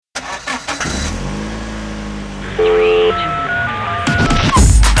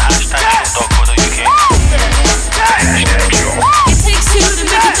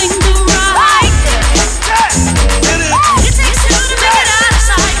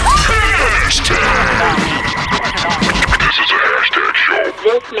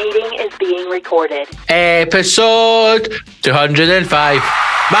recorded. Episode 205.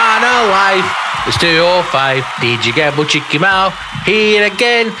 Man alive, it's 205. DJ Gamble Cheeky Mal here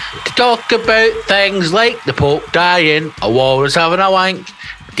again to talk about things like the Pope dying, a walrus having a wank,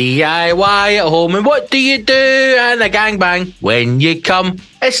 DIY at home, and what do you do and a gangbang when you come.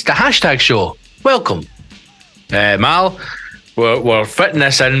 It's the hashtag show. Welcome. Mal, we're fitting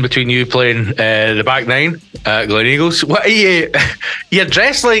this in between you playing the back nine at Glen Eagles. What are you? You're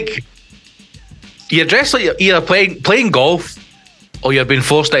dressed like you're either playing golf or you're being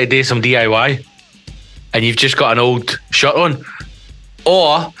forced to do some DIY and you've just got an old shirt on,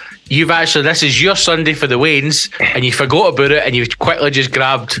 or you've actually, this is your Sunday for the Waynes and you forgot about it and you've quickly just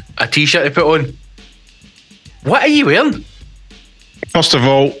grabbed a t-shirt to put on. What are you wearing? First of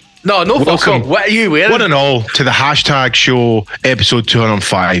all, welcome. What are you wearing? One and all to the hashtag show episode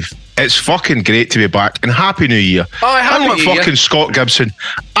 205. It's fucking great to be back and Happy New Year. Oh, happy I'm like New Year. fucking Scott Gibson.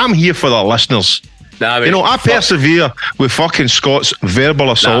 I'm here for the listeners. Nah, mate, you know, I persevere with fucking Scott's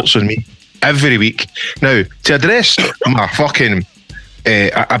verbal assaults on me every week. Now, to address my fucking,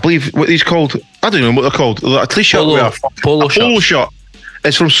 I believe what these called, I don't even know what they're called, a t-shirt with a polo shirt.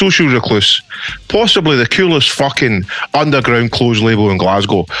 It's from Social Recluse. Possibly the coolest fucking underground clothes label in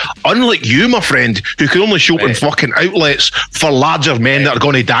Glasgow. Unlike you, my friend, who can only shop in fucking outlets for larger men that are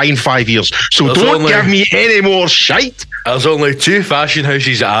going to die in 5 years. So don't give me any more shite. There's only two fashion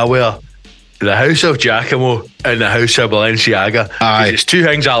houses that I wear. The House of Giacomo and the House of Balenciaga. Aye. It's two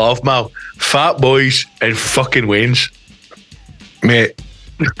things I love, Mal. Fat boys and fucking Waynes. Mate.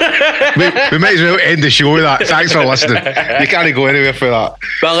 we might as well end the show with that. Thanks for listening. You can't go anywhere for that.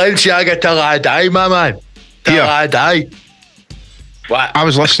 Balenciaga till I die, my man. Till I die. What? I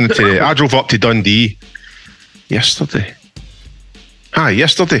was listening to I drove up to Dundee yesterday.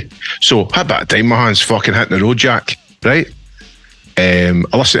 Yesterday. So I had that time, my hands fucking hitting the road, Jack. Right? I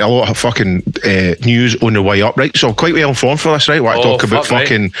listened to a lot of fucking news on the way up, right? So I'm quite well informed for this, right? What I talk about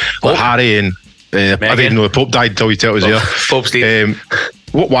fucking Harry and I didn't even know the Pope died until you tell us here. Pope's dead.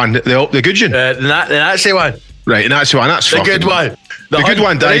 What one? The good one? The Nazi one. Right, the Nazi one. That's the fucking good one. The good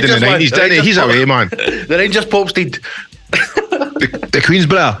one died in the 90s, didn't he? He's away, man. The Rangers Pope's dead. the Queen's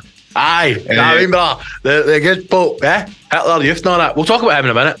brother. Aye, I remember the good Pope, Hitler Youth and all that. We'll talk about him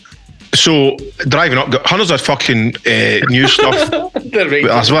in a minute. So, driving up, got hundreds of fucking new stuff. Well,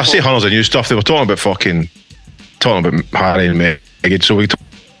 I say hundreds of new stuff. They were talking about Harry and Meghan. So we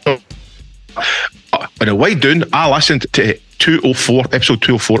on the way down, I listened to 204, episode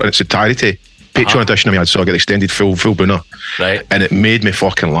 204 in its entirety. Patreon edition of me, so I get extended full booner. Right. And it made me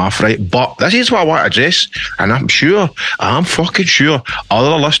fucking laugh, right? But this is what I want to address, and I'm fucking sure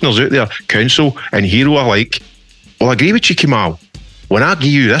other listeners out there, Cooncil and Hero alike, will agree with Cheeky Mal. When I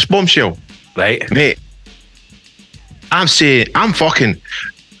give you this bombshell, right, mate, I'm saying, I'm going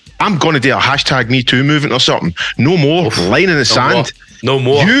to do a hashtag Me Too movement or something. No more line in the sand. No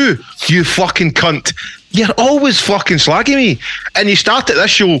more. You fucking cunt. You're always fucking slagging me. And you started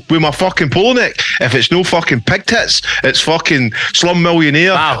this show with my fucking polo neck. If it's no fucking pig tits, it's fucking Slum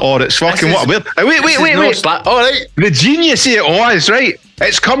Millionaire, or it's fucking what I wear. Wait. All right. The genius of it all is, right,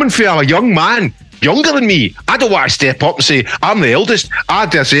 it's coming from a young man. Younger than me. I don't want to step up and say I'm the eldest. I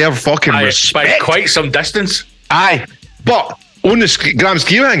deserve fucking respect. By quite some distance. Aye, but on the grand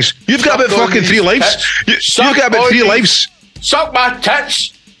scheme of things, you've got about fucking 3 lives. You've got about 3 lives. Suck my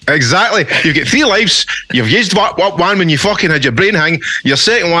tits. Exactly. You've got 3 lives. You've used one when you fucking had your brain hang. Your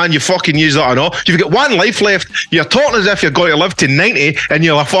second one, you fucking used that or not. You've got 1 life left. You're talking as if you're going to live to 90 and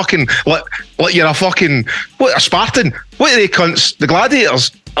you're a fucking, like you're a fucking, what, a Spartan? What are they cunts? The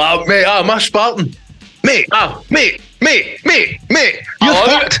gladiators? Mate, I'm a Spartan. Mate, you're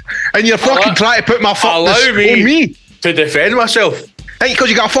fucked. And you're fucking trying to put my fuckness on me. To defend myself. Hey, because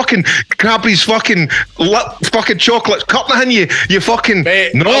you got a fucking Cadbury's fucking chocolate cup behind you. You fucking...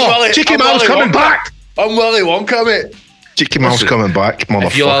 Mate, Cheeky Mal's coming back. I'm Willy Wonka, mate. Cheeky Mal's coming back, motherfucker.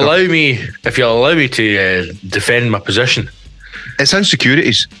 If you'll allow me to defend my position. It's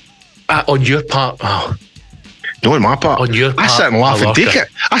insecurities. On your part, No, on my part. On your part, I sit and laugh and take it.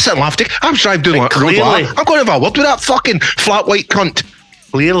 I'm driving down like road. I'm going to have a word with that fucking flat white cunt.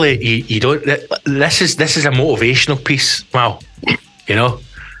 Clearly, you don't. This is a motivational piece. Wow, you know.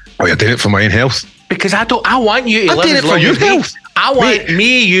 Oh, you're doing it for my own health. Because I want you to live as long as me. I want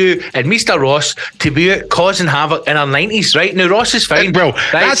me, you, and Mr. Ross to be out causing havoc in our 90s, right? Now, Ross is fine. Well,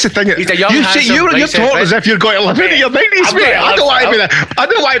 right? That's the thing. He's a young, handsome, you're talking as if you're going to live into your 90s, mate. I don't want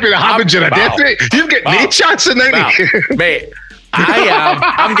to be the harbinger of death, mate. You've got no chance in 90. Mate,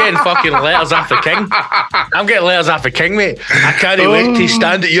 I'm getting fucking letters off the king. I'm getting letters off the king, mate. I can't wait to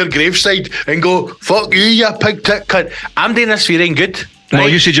stand at your graveside and go, fuck you, you pig tit cunt. I'm doing this for your own good. No,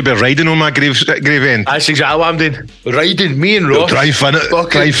 you said you'd be riding on my grave end. That's exactly what I'm doing. Riding, me and Ross. Drive in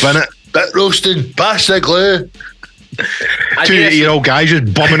it. Bit roasting, pass the glue. 2-year-old guys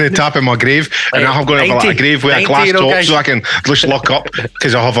just bumming and tapping my grave, and I'm going to have a grave with a glass top guys. So I can just look up,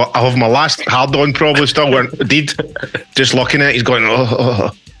 because I have my last hard on probably still where deed. Just looking at it, he's going,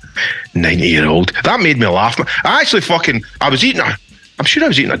 90-year-old. That made me laugh. I'm sure I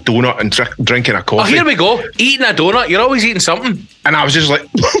was eating a donut and drinking a coffee. Oh, here we go. Eating a donut. You're always eating something. And I was just like,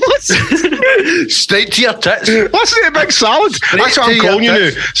 straight to your tits. Listen to a big salad. That's what I'm calling you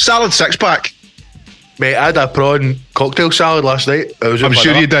now. Salad 6-pack. Mate, I had a prawn cocktail salad last night. I'm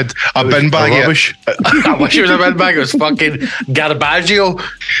sure you did. A bin bag. Rubbish. I wish it was a bin bag. It was fucking garbaggio.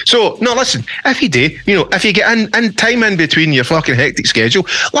 So, no, listen. If you do, if you get in time in between your fucking hectic schedule,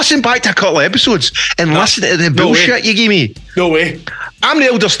 listen back to a couple of episodes and listen to the bullshit you gave me. No way. I'm the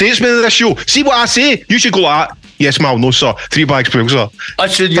elder statesman of this show. See what I say? You should go like that. Yes, mal, no, sir. 3 bags, please, sir.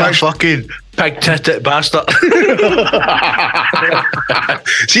 Listen, you fucking pig-titted bastard.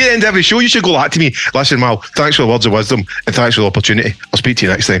 See, at the end of every show, you should go like that to me. Listen, mal, thanks for the words of wisdom and thanks for the opportunity. I'll speak to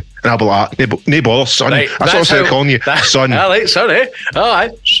you next time. And I'll be like, no bother, son. Right, that's what I'm calling you, son. All right, son, eh? All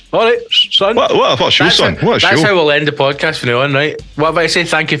right, son. What's your son? What a That's show. how we'll end the podcast from now on, right? What if I say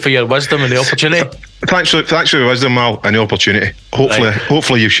thank you for your wisdom and the opportunity? Thanks for the wisdom, mal, and the opportunity.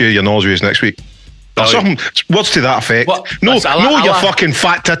 Hopefully you share your knowledge with us next week. Something words to that effect. What? No, you fucking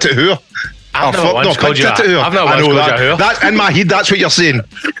fat titted whore. I've never once called you that. That's in my head. That's what you're saying.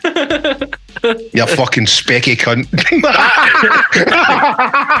 You fucking specky cunt.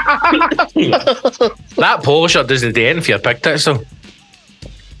 That polo shirt doesn't do anything for your pig tits, though.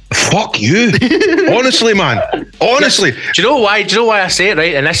 Fuck you. Honestly, man. Honestly. Do you know why? Do you know why I say it,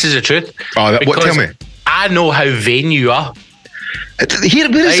 right? And this is the truth. What? Tell me. I know how vain you are. Where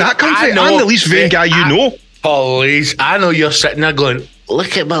does that come from? I'm the least vain guy you know. Please, I know you're sitting there going,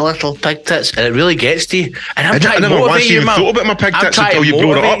 look at my little pig tits, and it really gets to you. And I'm trying to motivate you, man. I never thought about my pig tits until you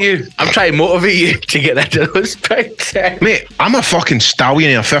brought it up. I'm trying to motivate you to get rid of those pig tits. Mate, I'm a fucking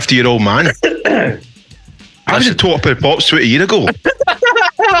stallion and a 50-year-old man. I was taught up at Pops 20 years ago.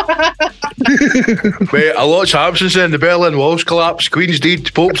 Mate, a lot's happened since then. The Berlin Walls collapsed, Queen's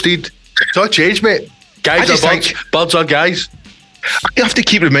deed, Pope's deed. It's all changed, mate. Guys are birds. Birds are guys. I have to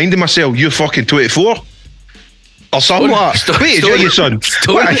keep reminding myself, you're fucking 24. Or something like that. Wait age are you, son?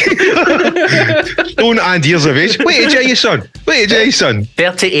 Stone and years of age. Wait age are you, son?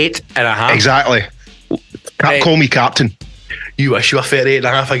 38 and a half. Exactly. Call me captain. You wish you were 38 and a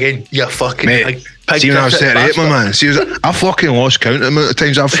half again. You fucking mate. See, when I was 38, my man. See, I fucking lost count of the amount of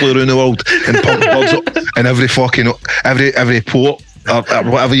times I flew around the world and pumped birds up in every port.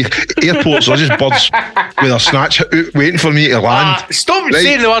 Whatever airports are just birds with a snatch waiting for me to land. Stop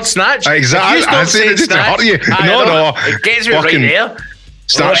saying the word snatch. Exactly. I'm saying it just to hurt you. No. It gets me right there.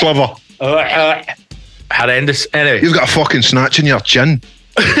 Snatch lover. Horrendous. Anyway, you've got a fucking snatch in your chin.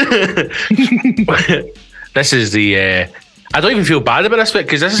 This is the. I don't even feel bad about this bit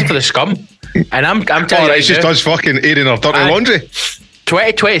because this is for the scum, and I'm telling you. It's just us fucking airing our dirty laundry.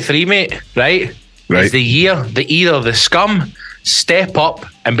 2023, mate. Right. Is the year that either the scum step up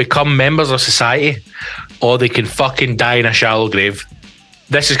and become members of society, or they can fucking die in a shallow grave.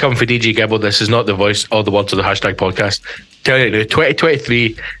 This is coming for DJ Gibble. This is not the voice or the words of the hashtag podcast. Tell you now,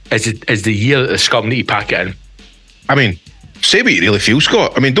 2023 is the year that the scum need to pack it in. I mean, say what you really feel,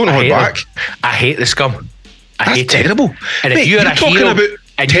 Scott. I mean, don't hold back. I hate the scum. That's hate terrible. It. And if you're talking hero, about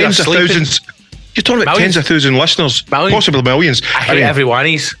tens of thousands, you're talking about tens of thousands listeners, possibly millions. I hate every one of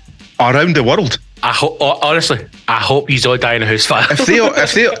these around the world. Honestly, I hope you all die in a house fire. If they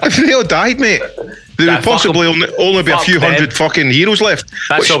all died, mate, there would possibly only be a few hundred fucking heroes left.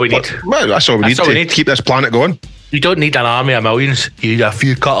 That's all we need. Well, that's all we need to keep this planet going. You don't need an army of millions. You need a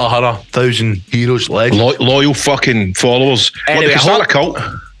few couple of 100,000 heroes, legends. Loyal fucking followers. Anyway, Is that a cult?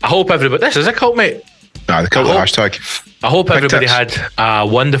 I hope everybody. This is a cult, mate. Nah, the cult hashtag. I hope everybody had a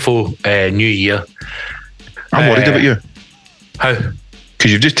wonderful new year. I'm worried about you. How?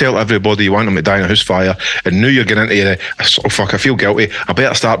 Because you've just told everybody you want them to die in a house fire, and now you're getting into I feel guilty. I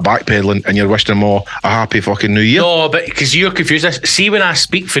better start backpedaling, and you're wishing them all a happy fucking new year. No, but because you're confused. See, when I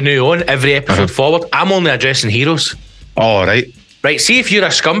speak from now on, every episode forward, I'm only addressing heroes. Oh, right. Right, see if you're a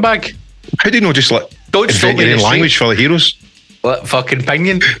scumbag. How do you know just like don't invent your own language for the heroes? What fucking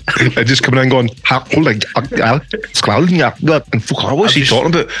pinion? I just coming in going, what's he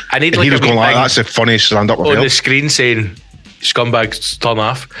talking about? I need like heroes going like, that's the funniest stand-up I've heard. On the screen saying, scumbags turn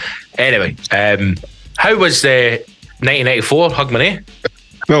off. Anyway, how was the 1994 Hug Money?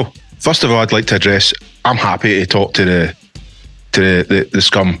 Well, first of all, I'd like to address, I'm happy to talk to the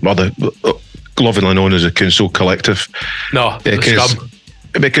scum, or the lovingly known as the Cooncil collective. No, the scum.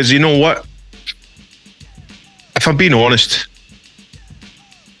 Because you know what? If I'm being honest,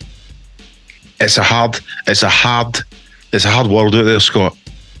 it's a hard world out there, Scott.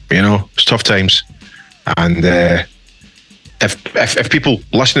 You know, it's tough times. And if people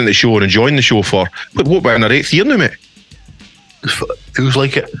listening to the show and enjoying the show for what about in their 8th year now, mate? Feels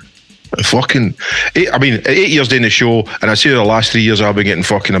like it. Fucking 8 years doing the show, and I say the last 3 years I've been getting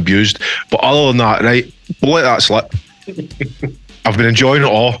fucking abused. But other than that, right, we'll let that slip. I've been enjoying it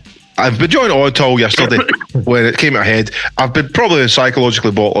all. I've been enjoying it all until yesterday when it came to a head. I've been probably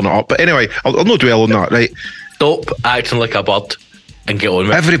psychologically bottling it up. But anyway, I'll not dwell on that, right? Stop acting like a bird and get on with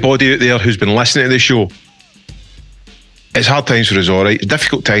it. Everybody out there who's been listening to the show, it's hard times for us, all right? It's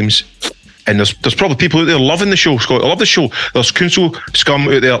difficult times. And there's probably people out there loving the show, Scott. I love the show. There's Cooncil scum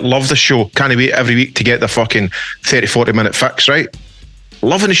out there, love the show. Can't wait every week to get the fucking 30-40 minute fix, right?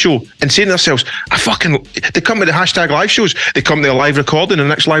 Loving the show and saying to themselves, they come to the hashtag live shows. They come to a live recording. The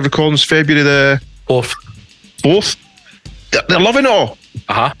next live recording is February the 4th. They're loving it all.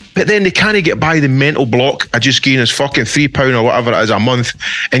 But then they can't get by the mental block of just getting this fucking £3 or whatever it is a month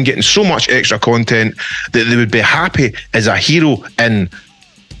and getting so much extra content that they would be happy as a hero in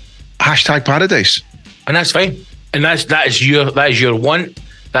hashtag paradise. And that's fine. And that is your want.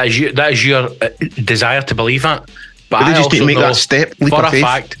 That is your desire to believe that. But they I just need to make that step, leap for of faith. a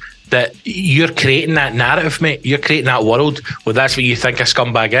fact that you're creating that narrative, mate. You're creating that world where that's what you think a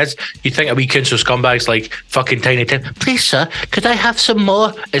scumbag is. You think a wee Cooncil scumbag's like fucking Tiny Tim. Please, sir, could I have some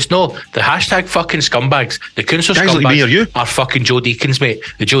more? It's no, the hashtag fucking scumbags. The Cooncil scumbags like me or you are fucking Joe Deacons, mate.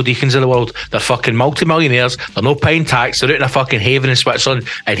 The Joe Deacons of the world. They're fucking multi-millionaires. They're no paying tax. They're out in a fucking haven in Switzerland,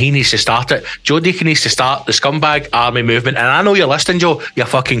 and he needs to start it. Joe Deacon needs to start the scumbag army movement. And I know you're listening, Joe, you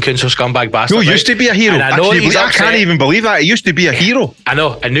fucking Cooncil scumbag bastard. No, he used to be a hero. And I can't even believe that. He used to be a hero. I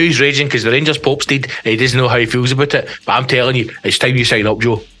know. I knew he's raging because the Rangers Pope's deed and he doesn't know how he feels about it. But I'm telling you, it's time you sign up,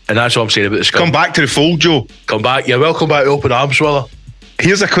 Joe. And that's what I'm saying about the scum. Come back to the fold, Joe. Come back. You're welcome back to open arms, brother.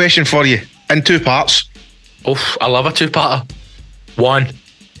 Here's a question for you in 2 parts. Oh, I love a 2-parter. 1.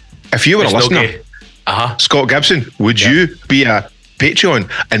 If you were a listener, Scott Gibson, would you be a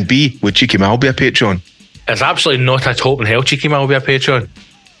Patreon? And B, would Cheeky Mal be a Patreon? It's absolutely not a hope in hell Cheeky Mal will be a Patreon.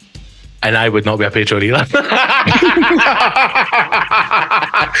 And I would not be a Patreon either.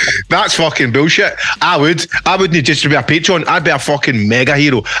 That's fucking bullshit. I wouldn't just be a Patreon. I'd be a fucking mega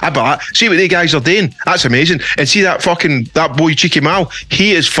hero. I'd be like, see what they guys are doing. That's amazing. And see that boy Cheeky Mal.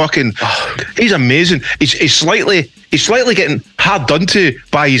 He is fucking. He's amazing. He's slightly getting hard done to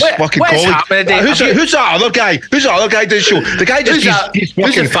by his fucking colleague. Who's that other guy? Who's that other guy doing the show? The guy just he's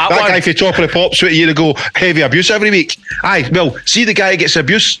fucking that guy for Top of the Pops a year ago. Heavy abuse every week. Aye, well, see the guy who gets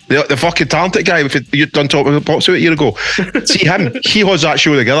abuse, the fucking talented guy you done Top of the Pops a year ago. See him, he holds that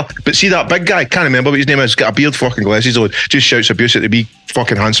show together. But see that big guy, can't remember what his name is, got a beard, fucking glasses on, just shouts abuse at the big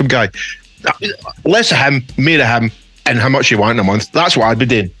fucking handsome guy. Less of him, more of him, and how much you want in a month. That's what I'd be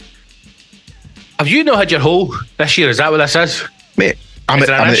doing. Have you not had your hole this year? Is that what this is? Mate, I'm at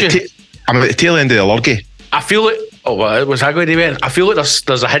the tail end of the lurgy. I feel it. Oh, was that going to be? I feel like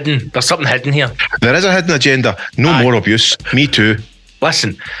there's something hidden here. There is a hidden agenda. No more abuse. Me too.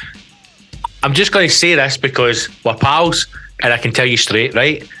 Listen, I'm just going to say this because we're pals and I can tell you straight,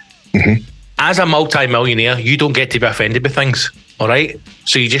 right? Mm-hmm. As a multi-millionaire, you don't get to be offended by things, all right?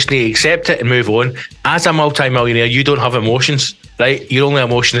 So you just need to accept it and move on. As a multi-millionaire, you don't have emotions, right? Your only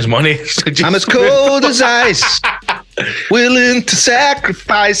emotion is money. So I'm as cold as ice, willing to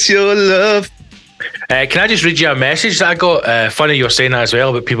sacrifice your love. Can I just read you a message that I got? Funny you're saying that as well,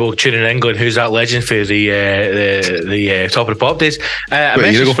 about people tuning in going, who's that legend for the Top of the Pop days? A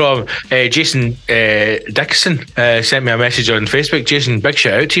message from Jason Dixon sent me a message on Facebook. Jason, big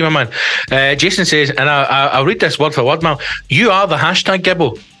shout out to you, my man. Jason says, and I'll read this word for word, Mal. You are the hashtag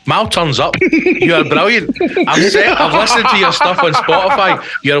Gibbo. Mal turns up. You are brilliant. I've listened to your stuff on Spotify.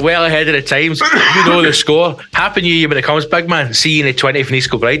 You're well ahead of the times. You know the score. Happy New Year when it comes, big man. See you in the 20th in East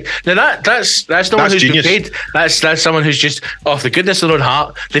Kilbride. Now that's no one who's been paid. That's someone who's just off the goodness of their own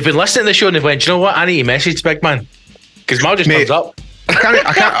heart. They've been listening to the show and they've went, do you know what? I need a message, big man. Because Mal just turns up. I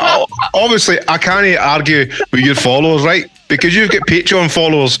can't. Obviously, I can't argue with your followers, right? Because you've got Patreon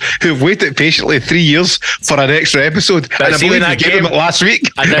followers who've waited patiently 3 years for an extra episode, but and I believe you gave them it last week,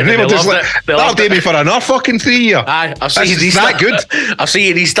 and they were just like, "That'll do me for another fucking 3 year." Aye, I'll see you in Easter. That good? I'll see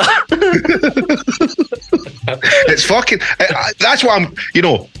you in Easter. It's fucking. That's what I'm. You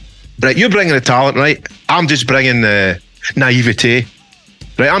know, right? You're bringing the talent, right? I'm just bringing the naivete.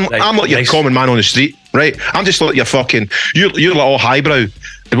 Right? I'm like your common man on the street, right? I'm just like your fucking. You're like all highbrow.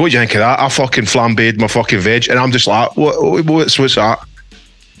 And what do you think of that? I fucking flambéed my fucking veg, and I'm just like, what's that?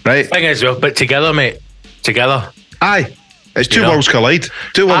 Right? Thing is, well, but together, mate. Together. Aye. It's two worlds collide.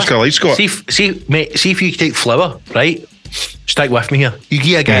 Two worlds collide, Scott. See, mate, see if you take flour, right? Stick with me here. You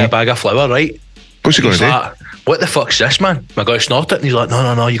give a guy a bag of flour, right? What's he going to do? Like, what the fuck's this, man? I got to snort it. And he's like,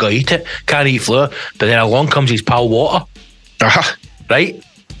 no, you got to eat it. Can't eat flour. But then along comes his pal water. Right?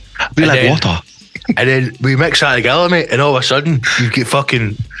 Be like water. And then we mix that together, mate, and all of a sudden you get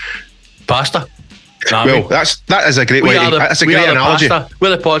fucking pasta. Well, that is a great way. That's a great analogy.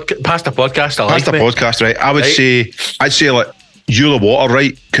 We're the pasta podcast. Pasta podcast, right? I would say, I'd say like you're the water,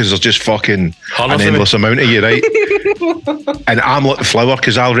 right? Because there's just fucking an endless amount of you, right? And I'm like the flour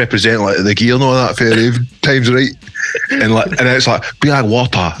because I'll represent like the gear and all that for times, right? And it's like, be like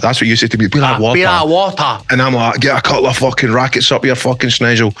water. That's what you say to me. Be like water. Be like water. And I'm like, get a couple of fucking rackets up your fucking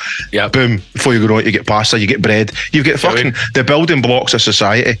schnizzle. Yeah. Boom. Before you go on, you get pasta, you get bread, you get fucking the building blocks of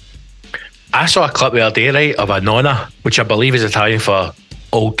society. I saw a clip the other day, right, of a nonna, which I believe is Italian for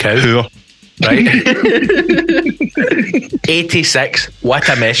old cow. Poor. Right? 86. What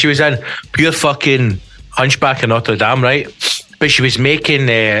a mess she was in. Pure fucking hunchback in Notre Dame, right? But she was making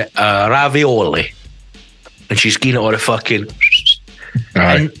ravioli. And she's getting all the fucking...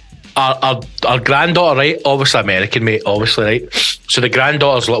 Right. And our granddaughter, right? Obviously American, mate, obviously, right? So the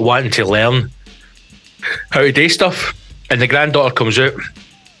granddaughter's like wanting to learn how to do stuff. And the granddaughter comes out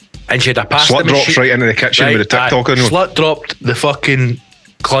and she had a pasta machine. Slut drops right into the kitchen with a TikTok on. Slut dropped the fucking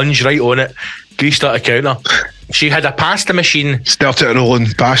clunge right on it, greased at the counter. She had a pasta machine. Started rolling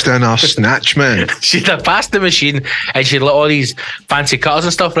pasta in her snatch, man. She had a pasta machine and she had like all these fancy cutters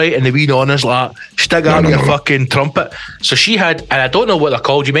and stuff, right? And the wee nonna's like, stick on your fucking trumpet. So she had, and I don't know what they're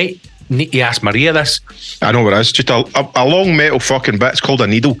called, you might need to ask Maria this. I know what it is. Just a long metal fucking bit. It's called a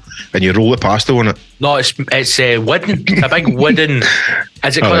needle, and you roll the pasta on it. No, it's wooden. It's a big wooden.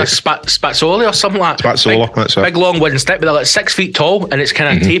 Is it called a spazzola or something like that? Spazzola, that's it. Big long wooden stick, but they're like 6 feet tall, and it's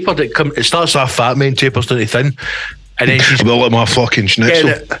kind of tapered. It starts off fat, man, tapers to the thin, and then she's like my fucking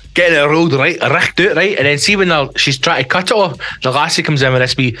schnitzel. Getting it rolled right, richt out right, and then see when she's trying to cut it off, the lassie comes in with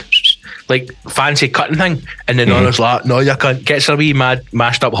this wee like fancy cutting thing, and the nonna's like, no, you can't. Gets her wee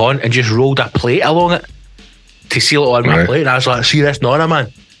mashed up horn and just rolled a plate along it to seal it on my plate. And I was like, see this nonna,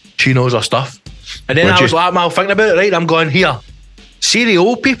 man, she knows her stuff. And then I was like, man, thinking about it, right? I'm going, here, see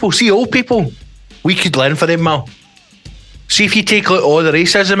old people, we could learn for them, Mal. See if you take like all the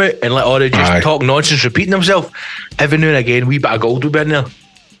racism out and let all the just talk nonsense repeating themselves, every now and again, wee bit of gold will be in there.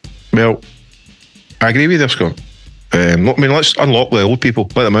 Well, I agree with you, Scott. I mean, let's unlock the old people,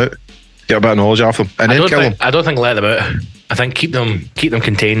 let them out, get a bit of knowledge off them, and then kill them. I don't think let them out. I think keep them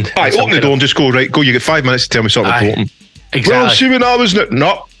contained. Aye, open the door and just go, right, go, you get 5 minutes to tell me something important. Exactly. Well, see when I was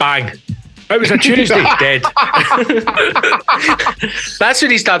not bang. It was a Tuesday. Dead. That's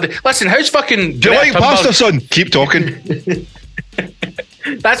when he started. Listen, how's fucking... Do you like pasta, son? Keep talking.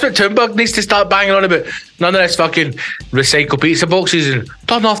 That's what Thunberg needs to start banging on about. None of this fucking recycle pizza boxes and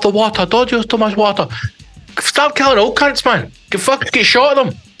turn off the water, don't use too much water. Start killing old cunts, man. Get shot at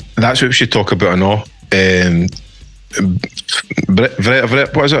them. That's what we should talk about, I know. What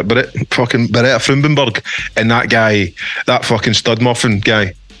is it? Beretta Frumbenberg and that guy, that fucking stud muffin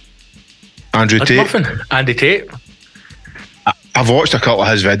guy. Andrew Tate. Andy Tate. I've watched a couple of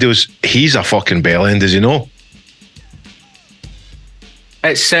his videos. He's a fucking bellend, does he know?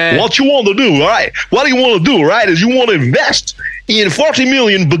 It's what you want to do, right? What you want to do, right, is you want to invest in 40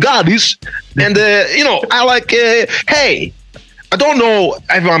 million Bugattis. And, I like, hey, I don't know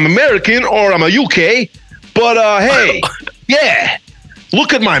if I'm American or I'm a UK, but, hey, yeah,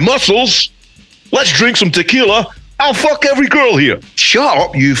 look at my muscles. Let's drink some tequila. I'll fuck every girl here. Shut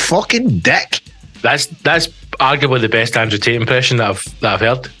up, you fucking dick. That's arguably the best Andrew Tate impression that I've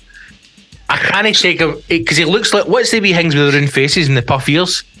heard. I can't take him because he looks like, what's the wee things with the round faces and the puff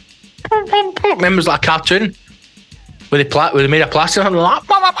ears? Remember, it's like a cartoon where they made a plastic and like,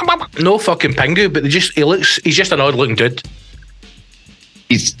 no fucking pingu, but he's just an odd looking dude.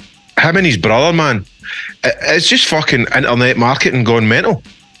 He's him and his brother, man. It's just fucking internet marketing gone mental.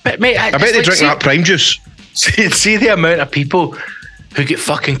 But mate, I bet they drink that prime juice. See the amount of people who get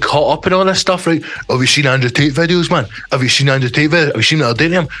fucking caught up in all this stuff, right? Have you seen Andrew Tate videos, man? Have you seen Andrew Tate videos? Have you seen what they're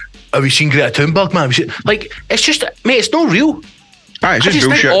doing? Have you seen Greta Thunberg, man? It's just, mate, it's not real. It's just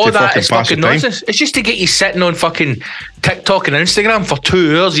bullshit all to that fucking pass the time. Nonsense. It's just to get you sitting on fucking TikTok and Instagram for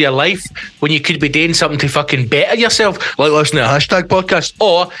 2 hours of your life when you could be doing something to fucking better yourself, like listening to a hashtag podcast.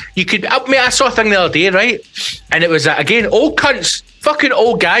 Or you could, mate, I saw a thing the other day, right? And it was, again, old cunts, fucking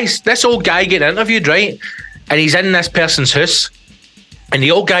old guys. This old guy getting interviewed, right? And he's in this person's house. And the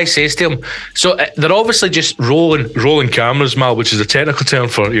old guy says to him, so they're obviously just rolling cameras, Mal, which is a technical term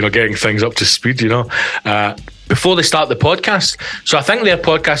for, getting things up to speed, before they start the podcast. So I think their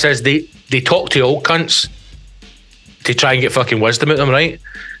podcast is they talk to old cunts to try and get fucking wisdom out of them, right?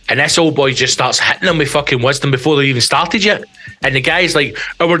 And this old boy just starts hitting them with fucking wisdom before they even started yet. And the guy's like,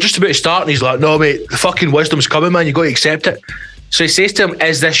 oh, we're just about to start. And he's like, no, mate, the fucking wisdom's coming, man. You got to accept it. So he says to him,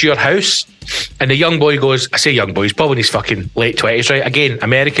 is this your house? And the young boy goes, I say young boy, he's probably in his fucking late 20s, right? Again,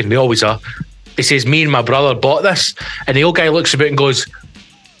 American, they always are. He says, me and my brother bought this. And the old guy looks about and goes,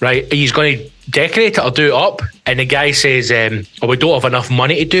 right, he's going to decorate it or do it up. And the guy says, oh, we don't have enough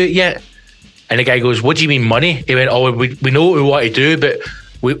money to do it yet. And the guy goes, what do you mean money? He went, oh, we know what we want to do, but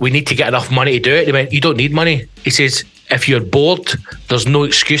we need to get enough money to do it. He went, you don't need money. He says, if you're bored, there's no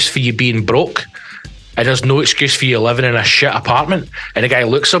excuse for you being broke. And there's no excuse for you living in a shit apartment. And the guy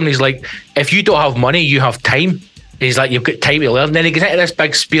looks at him and he's like, if you don't have money, you have time. And he's like, you've got time to learn. And then he gets into this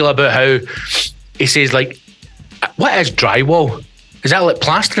big spiel about how he says, like, what is drywall? Is that like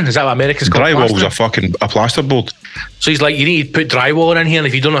plastering? Is that what Americans call it? Drywall's a plasterboard. So he's like, you need to put drywall in here, and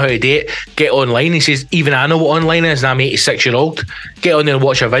if you don't know how to do it, get online. He says, even I know what online is, and I'm 86-year-old. Get on there and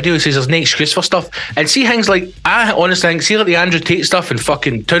watch a video. He says, there's no excuse for stuff. And see things like, I honestly think, see like the Andrew Tate stuff and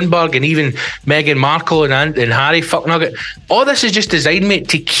fucking Thunberg and even Meghan Markle and Harry fucknugget. All this is just designed, mate,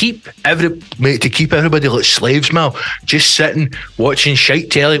 to keep everybody like slaves, Mal, just sitting watching shite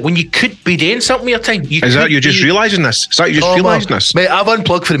telly when you could be doing something with your time. You're just realising this? Is that you just realising this? Mate, I've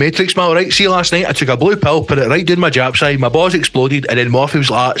unplugged for the Matrix, Mal, right? See, last night I took a blue pill, put it right down my jab side, my balls exploded, and then Morphy was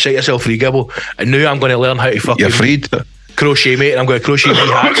like, set yourself free, Gibble. And now I'm going to learn how to fucking... You're freed? Crochet, mate, and I'm going to crochet wee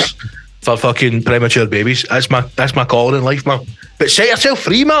hats for fucking premature babies. That's my calling in life, Mal. But set yourself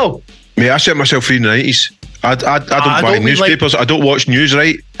free, Mal. Mate, I set myself free in the 90s. I don't buy newspapers. I don't watch news,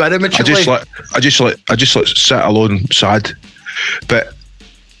 right? I just sit alone, sad. But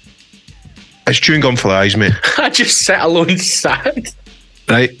it's chewing gum for the eyes, mate. I just sit alone, sad.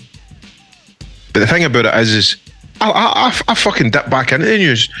 Right. But the thing about it is I fucking dip back into the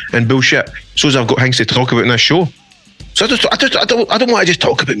news and bullshit, so as I've got things to talk about in this show. So I don't want to just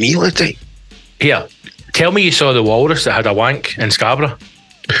talk about me all the time. Here, tell me you saw the walrus that had a wank in Scarborough.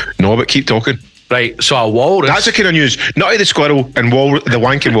 No, but keep talking. Right, so a walrus... That's the kind of news. Not the squirrel and the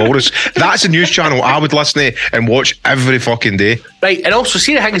wanking walrus. That's a news channel I would listen to and watch every fucking day. Right, and also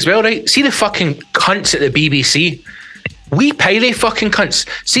see the thing as well, right? See the fucking cunts at the BBC. We pay they fucking cunts.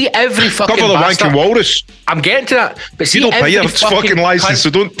 See every fucking cover the wanking walrus. I'm getting to that. But see, you don't pay them. It's fucking license, so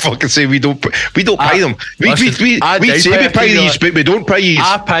don't fucking say we don't pay them. We say we pay these, but we don't pay these.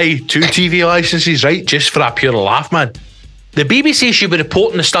 I pay 2 TV licenses, right, just for a pure laugh, man. The BBC should be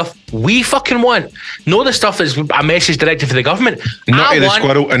reporting the stuff we fucking want. No, the stuff that's a message directed for the government. Not the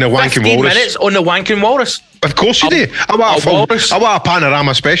squirrel and the wanking 15 walrus. minutes on the wanking walrus. Of course you do. I want a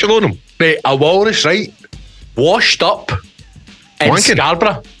panorama special on them. Mate, a walrus, right? Washed up in wanking.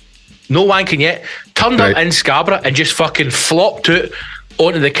 Scarborough. No wanking yet. Turned up in Scarborough and just fucking flopped out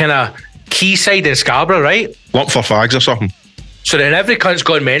onto the kind of quayside in Scarborough, right? Lump for fags or something. So then every cunt's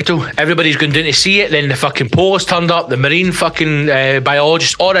gone mental. Everybody's going down to see it. Then the fucking police turned up, the marine fucking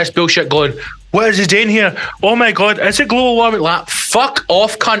biologists, all this bullshit going, what is he doing here? Oh my God, is it global warming? Like, fuck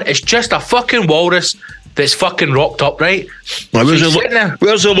off, cunt. It's just a fucking walrus that's fucking rocked up, right? Now, where's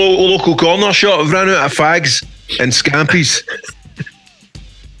the local corner shop? I've run out of fags and scampies.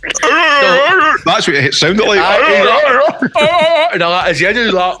 That's what it sounded like. And at the end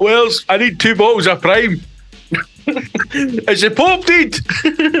he's like, well, I need 2 bottles of Prime. Is it Pope deed?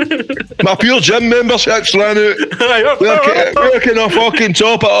 My pure gym membership's ran out. Where can I fucking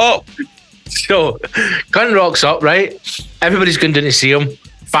top it up? So, cunt rocks up, right? Everybody's going down to see him.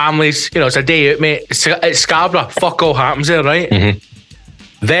 Families, it's a day out, mate. It's Scarborough. Fuck all happens there, right? Mm-hmm.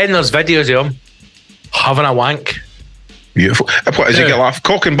 Then there's videos of him having a wank. Beautiful. What does he get like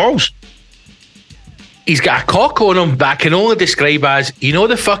cock and balls? He's got a cock on him that I can only describe as,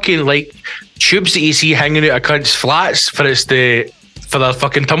 the fucking like tubes that you see hanging out of cunts' flats for their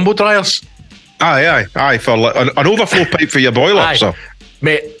fucking tumble dryers. Aye, for like an overflow pipe for your boiler. Aye. So.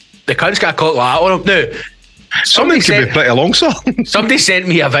 Mate, the cunt's got a cock like that on him. Now, something can be pretty long, sir. Somebody sent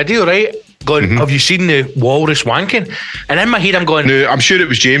me a video, right? Going, have you seen the walrus wanking? And in my head, I'm going... No, I'm sure it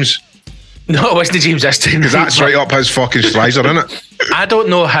was James. No, it wasn't James this time. Because that's right up his fucking strider, isn't it? I don't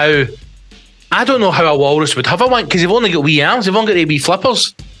know how a walrus would have a wank, because they've only got wee arms. They've only got the wee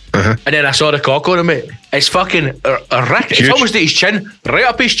flippers. And then I saw the cock on him, mate. It's fucking rick. It's almost at his chin, right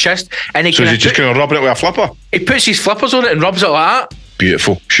up his chest. And so he's just kind of rubbing it with a flipper? He puts his flippers on it and rubs it like that.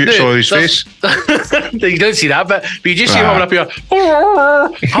 Beautiful. Shoots all his face. You don't see that bit, but you just see him having up here,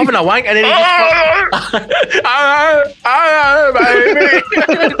 having a wank, and then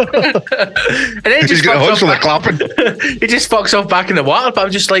he just he just fucks off back in the water. But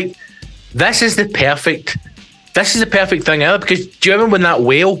I'm just like, this is the perfect thing ever. Because do you remember when that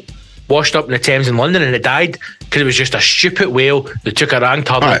whale washed up in the Thames in London and it died because it was just a stupid whale that took a wrong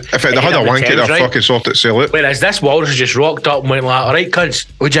turn. If they had a wank at their fucking sort it, sell it. Whereas this walrus just rocked up and went like, all right, cunts,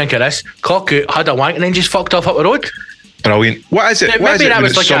 what do you think of this? Cock out, had a wank and then just fucked off up the road. Brilliant. What is it? Now, what is it when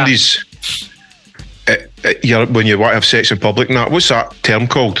was it's like somebody's... when you want to have sex in public and that, what's that term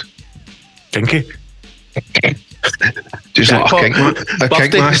called? Kinky. Just like a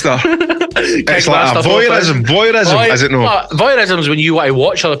kink master. It's like a voyeurism, is it not? Voyeurism is when you want to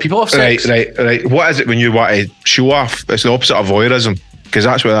watch other people have sex. Right. What is it when you want to show off? It's the opposite of voyeurism, because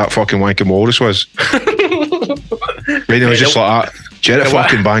that's what that fucking wanking walrus was. Right, it was just like that. Do you know the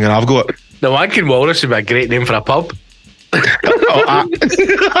fucking banger I've got? The wanking walrus would be a great name for a pub. Yeah.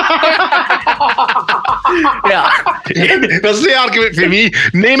 There's the argument for me.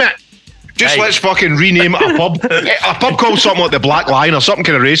 Name it. Just let's fucking rename it a pub. A pub called something like the Black Lion or something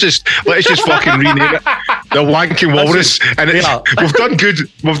kind of racist. Let's just fucking rename it the Wanking Walrus. And it's, we've done good.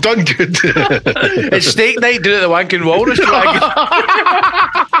 We've done good. It's steak night doing it the Wanking Walrus.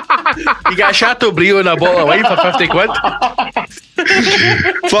 You get a Chateaubriand and a bottle of wine for 50 quid.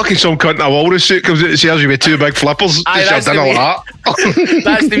 Fucking some cunt in a walrus suit comes out and serves you with two big flippers. That's the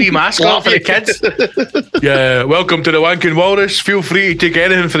wee mascot for the kids. Yeah, welcome to the Wanking Walrus. Feel free to take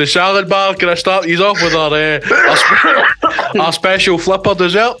anything for the salad bar. Can I start these off with our special flipper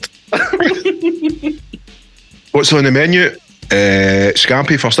dessert? What's on the menu?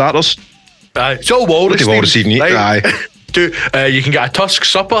 Scampi for starters. It's all walrus. Walrus even eat. Aye. You can get a Tusk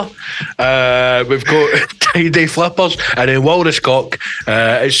supper. We've got tie-dye flippers and then walrus cock.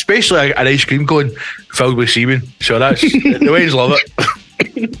 It's basically an ice cream cone filled with semen. So that's the Waynes love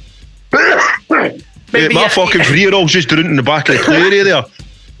it. My fucking 3-year-old's just doing it in the back of the play area there.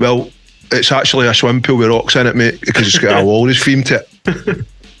 Well, it's actually a swimming pool with rocks in it, mate, because it's got a walrus theme to it.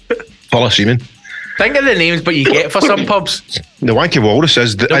 Full of semen. Think of the names, but you get for some pubs. The Wanking Walrus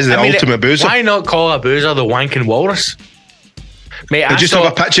is the ultimate boozer. Why not call a boozer the Wanking Walrus? Mate, I just have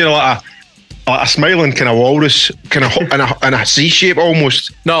a picture of like a smiling kind of walrus, kind of in a C shape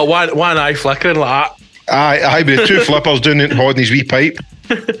almost. No, one eye flickering like that. Aye, with the two flippers doing it, holding his wee pipe.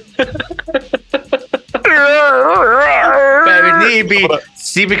 But it would need to be,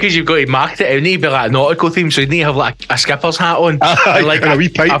 see, because you've got to market it, it would need to be like a nautical theme, so you'd need to have like a skipper's hat on. And like a wee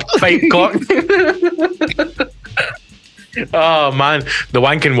pipe. A pipe cock. Oh man, the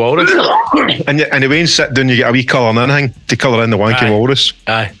Wanking Walrus. And the way you sit down, you get a wee colour and anything to colour in the Wanking Walrus.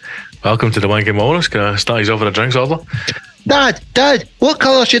 Aye. Welcome to the Wanking Walrus. Can I start you off with a drinks order? Dad, what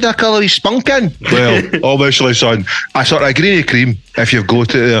colour should I colour his spunk in? Well, obviously, son, a sort of greeny cream, if you've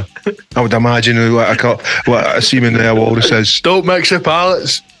got it there. I would imagine what a semen there walrus is. Don't mix the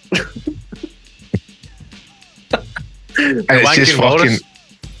palettes. It's just fucking,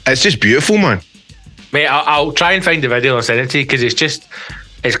 it's just beautiful, man. Mate, I'll try and find the video and send it to you, because it's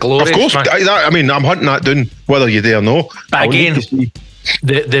glorious. Of course, I'm hunting that down, whether you dare or no. But again,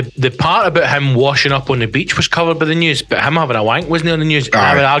 the part about him washing up on the beach was covered by the news, but him having a wank wasn't on the news.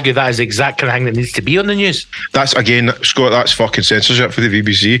 I would argue that is the exact kind of thing that needs to be on the news. That's, again, Scott, that's fucking censorship for the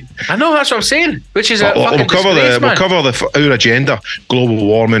BBC. I know, that's what I'm saying. Which is we'll cover our agenda: global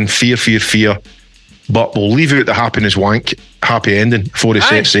warming, fear. But we'll leave out the happiness wank, happy ending before they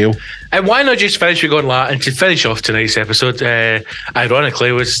set sail. And why not just finish with going like that? And to finish off tonight's episode,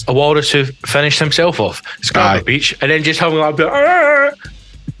 ironically, was a walrus who finished himself off, Scarborough Beach, and then just having like, do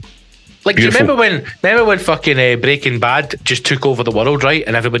you remember when fucking Breaking Bad just took over the world, right?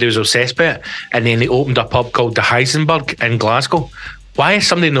 And everybody was obsessed by it, and then they opened a pub called the Heisenberg in Glasgow. Why is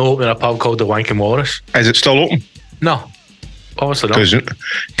somebody not opening a pub called the Wanking Walrus? Is it still open? No. Obviously not.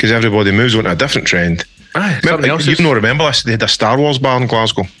 Because everybody moves on to a different trend. You don't remember this? They had a Star Wars bar in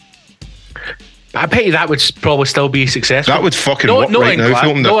Glasgow. I bet you that would probably still be successful. That would fucking work right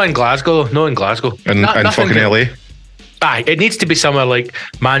now. No in Glasgow. In fucking LA. Aye, it needs to be somewhere like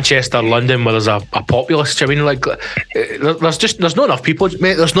Manchester, London, where there's a populace. I mean, like, there's not enough people,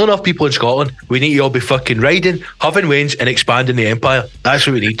 mate. There's not enough people in Scotland. We need to all be fucking riding, having wains, and expanding the empire. That's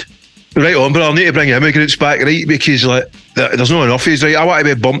what we need. Right on, but I'll need to bring immigrants back, right? Because like, there's not enough of these, right? I want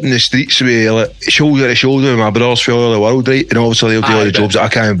to be bumping the streets with like shoulder to shoulder with my brothers for all the world, right? And obviously they'll do all the jobs that I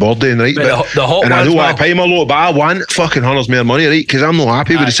can't board doing, right? But the hot and I don't want to pay them a lot, but I want fucking hundreds more money, right? Because I'm not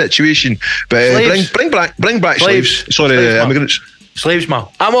happy with the situation. But bring back slaves. Sorry, immigrants. Slaves, man.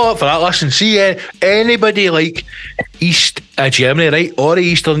 I'm all up for that. Listen, see, anybody like East Germany, right? Or the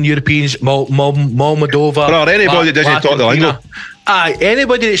Eastern Europeans, Moldova. Or anybody that doesn't talk the lingo. Aye,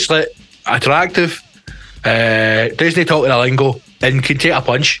 anybody that's like attractive, doesn't talk the lingo, and can take a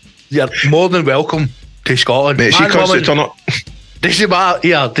punch, you're more than welcome to Scotland. Mate, she comes to turn up. Doesn't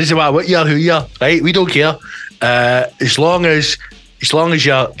matter what you're, who you're, right? We don't care. As long as as long as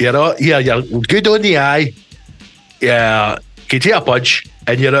you're good on the eye, yeah, you take a punch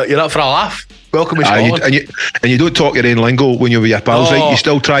and you're up for a laugh. Welcome to Scotland. And you don't talk your own lingo when you're with your pals, right? You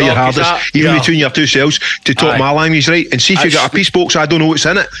still try your hardest, even between your two selves, to talk my language, right? And see if you got a piece box, I don't know what's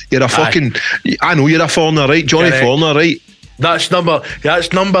in it. You're a fucking, I know you're a foreigner, right? Johnny Foreigner, right? That's number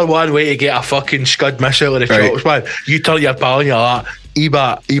one way to get a fucking scud miss out of the chops, man. You turn your pal and you're like,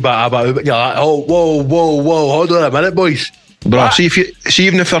 Eba, abba, you're like, oh, whoa, hold on a minute, boys. Bro, see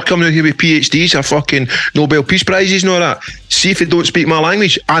even if they're coming out here with PhDs or fucking Nobel Peace Prizes and all that, see if they don't speak my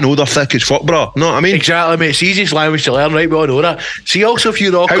language, I know they're thick as fuck, bro. Know what I mean? Exactly, mate. It's the easiest language to learn, right? We all know that. See, also if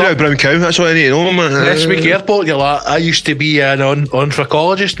you rock how do I brown cow? That's what I need to know, man. Westwick Airport, you're like, I used to be an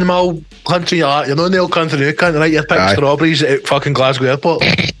anthropologist in my old country. You're like, you're not in the old country now, can't you? Right? You're picking strawberries at fucking Glasgow Airport.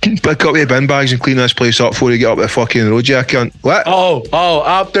 Pick up your bin bags and clean this place up before you get up the fucking road, you cunt. What? Oh,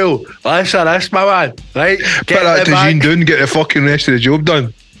 Abdul, listen, this, my man, right? Put that tagine down, get the fucking rest of the job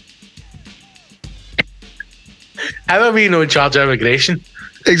done. How are we not in charge of immigration?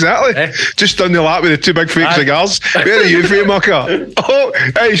 Exactly. Just done the lap with the two big fake cigars. Where are you from, mucker? Oh,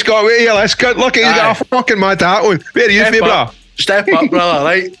 hey, Scott, wait here, let's cut. Look, he's got a fucking mad hat on. Where are you from, bro? Step up, brother,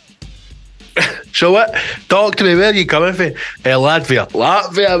 right? So what? Talk to me, where are you coming from?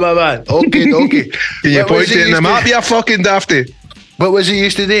 Latvia, my man. Okay. Can you point it in the map, you fucking dafty? What was it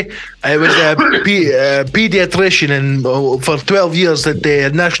used to do? I was a paediatrician for 12 years at the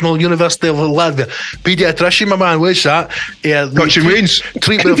National University of Latvia. Paediatrician, my man, what's that? Got your wings.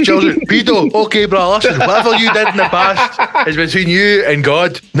 Treatment of children. Pedo. Okay, bro, listen, whatever you did in the past is between you and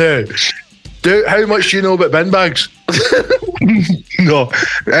God. Now, how much do you know about bin bags? No.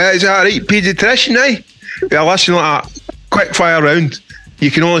 Is that right? Paediatrician, eh? Yeah, listen, like that. Quick fire round.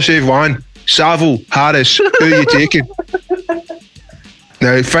 You can only save one. Savile, Harris, who are you taking?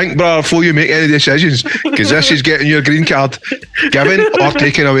 Now, think, brother, before you make any decisions, because this is getting your green card given or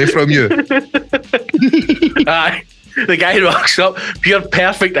taken away from you. Aye. The guy rocks up, pure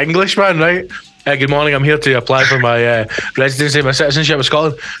perfect Englishman, right? Good morning, I'm here to apply for my residency, my citizenship of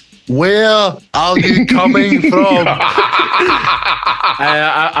Scotland. Where are you coming from?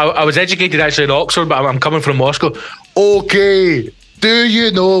 I was educated actually in Oxford, but I'm coming from Moscow. Okay, do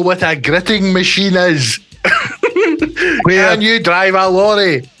you know what a gritting machine is? Can you drive a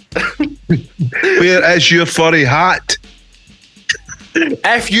lorry? Where is your furry hat?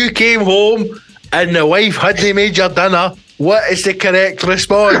 If you came home and the wife hadn't made your dinner, what is the correct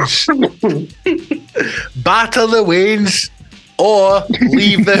response? Batter the wains or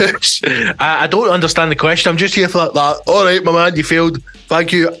leave the house. I don't understand the question. I'm just here for that. All right, my man, you failed.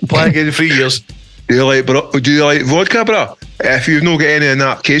 Thank you. Apply again in 3 years. Do you like vodka, bro? If you've not got any in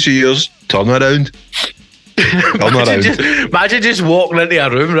that case of yours, turn around. Imagine just walking into a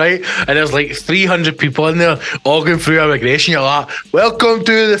room, right, and there's like 300 people in there all going through immigration. You're like, welcome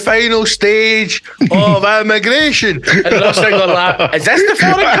to the final stage of immigration. And the rest of them are like, is this the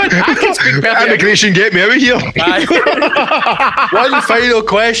foreign country? I can speak perfect immigration, get me out of here. One final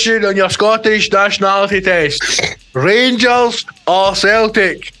question on your Scottish nationality test. Rangers or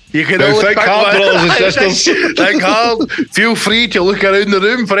Celtic? You can now think hard, brothers and sisters. Think hard. Feel free to look around the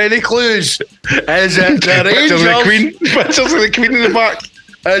room for any clues. Is it the Rangers? Pictures of the Queen in the back.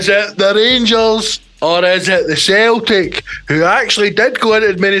 Is it the Rangers or is it the Celtic, who actually did go into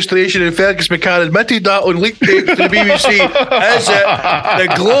administration and Fergus McCann admitted that on leak tape to the BBC? Is it the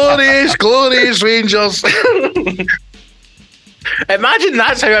glorious Rangers? Imagine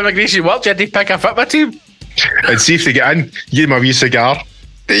that's how immigration works. You had to pick a football team. And see if they get in. Give them a wee cigar.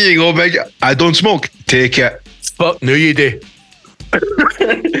 There you go, big. I don't smoke. Take it. Fuck no, you do.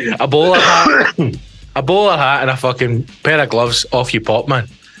 A bowler hat and a fucking pair of gloves. Off you pop, man.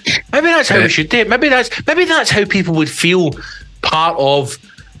 Maybe that's how we should do it. Maybe that's how people would feel part of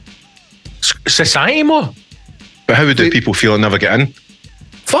society more. But how would the people feel and never get in?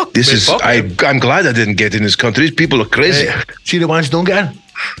 Fuck. I'm glad I didn't get in this country. These people are crazy. See the ones who don't get in.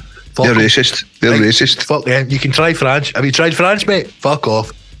 Fuck They're them. racist. They're racist. Fuck them. You can try France. Have you tried France, mate? Fuck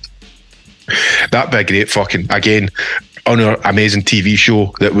off. That'd be a great fucking, again, on our amazing TV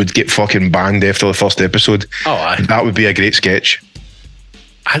show that would get fucking banned after the first episode. Oh, aye. That would be a great sketch.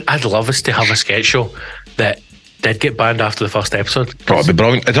 I'd love us to have a sketch show that did get banned after the first episode. Oh, it'd be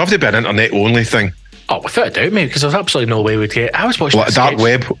brilliant. It'd have to be an internet only thing. Oh, without a doubt, mate, because there's absolutely no way we'd get. I was watching dark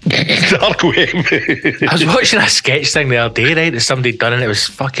web. Dark web. I was watching a sketch thing the other day, right, that somebody done, and it was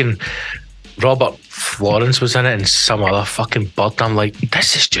fucking Robert Florence was in it and some other fucking bird. I'm like,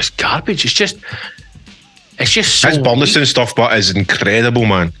 this is just garbage. It's just so His Burleson stuff, but is incredible,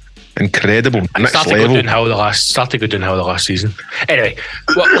 man. Incredible. Next Started level. going downhill the last season. Anyway,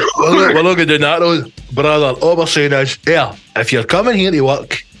 we're not going to do that though, brother. All we're saying is, yeah, if you're coming here to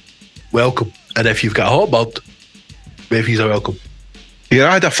work, welcome. And if you've got a hot bird, maybe you're welcome. Yeah,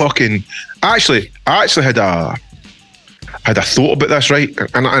 I had a fucking... I actually had a thought about this, right?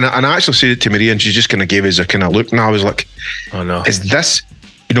 And I actually said it to Maria, and she just kind of gave us a kind of look, and I was like, oh no, is this,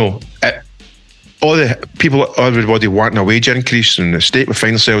 all the people, everybody wanting a wage increase and the state we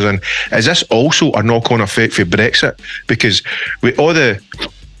find themselves in, is this also a knock-on effect for Brexit? Because with all the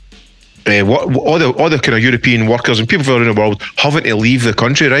kind of European workers and people from around the world having to leave the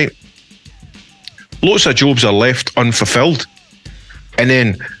country, right? Lots of jobs are left unfulfilled, and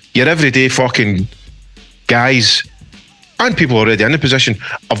then your everyday fucking guys and people already in the position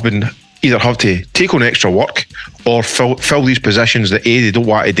have been either have to take on extra work or fill these positions that A, they don't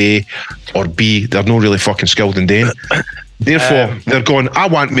want to do, or B, they're not really fucking skilled in doing. Therefore, they're going, I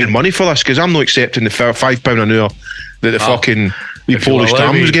want more money for this because I'm not accepting the £5 an hour that the fucking Polish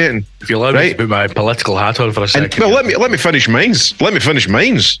Tam's getting. If you allow me to put my political hat on for a second. Well, let me finish mines.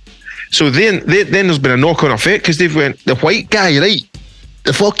 So then there's been a knock-on effect because they've went, the white guy, right?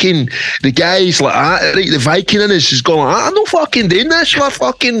 The guys like that, right? The Viking in us is going like, I'm not fucking doing this for a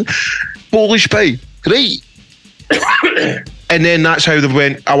fucking Polish pie, right? And then that's how they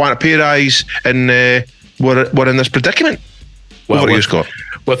went, I want a pay rise, and we're in this predicament. Well, what are you, Scott?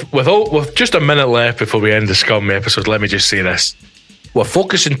 With just a minute left before we end the Scum episode, let me just say this. We're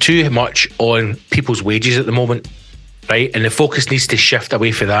focusing too much on people's wages at the moment, right? And the focus needs to shift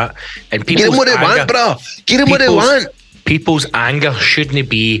away from that. And get them what they want, bro. Get them what they want. People's anger shouldn't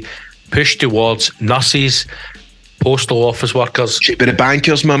be pushed towards nurses, postal office workers. Should be the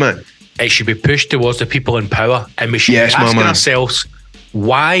bankers, my man. It should be pushed towards the people in power. And we should be asking ourselves,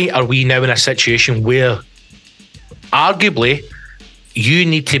 why are we now in a situation where arguably you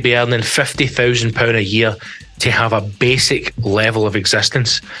need to be earning £50,000 a year to have a basic level of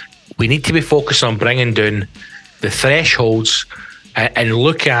existence? We need to be focused on bringing down the thresholds and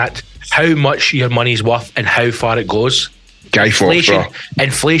look at how much your money's worth and how far it goes.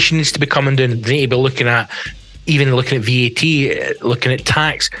 Inflation needs to be coming down. They need to be looking at VAT, looking at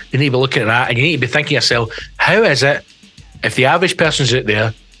tax. They need to be looking at that, and you need to be thinking to yourself, how is it if the average person's out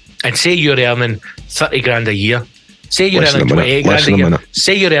there and say you're earning 30 grand a year, say you're earning 28 grand a year,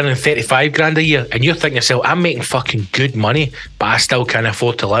 say you're earning 35 grand a year, and you're thinking to yourself, I'm making fucking good money, but I still can't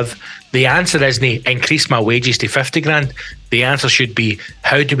afford to live. The answer isn't increase my wages to 50 grand. The answer should be,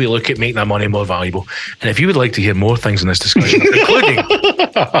 how do we look at making that money more valuable? And if you would like to hear more things in this discussion, including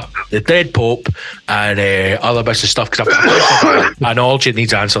the dead Pope and other bits of stuff, because and all shit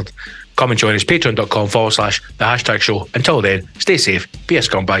needs answered, come and join us, patreon.com/the#show. Until then, stay safe, be a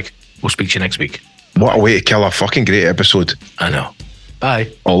scumbag. We'll speak to you next week. What a way to kill a fucking great episode. I know. Bye.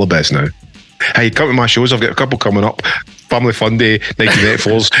 All the best now. Hey, come to my shows. I've got a couple coming up. Family Fun Day,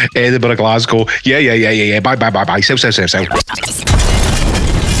 1984's, Edinburgh, Glasgow. Yeah. Bye. Sell. The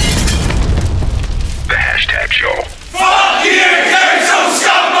 #show. Fuck you!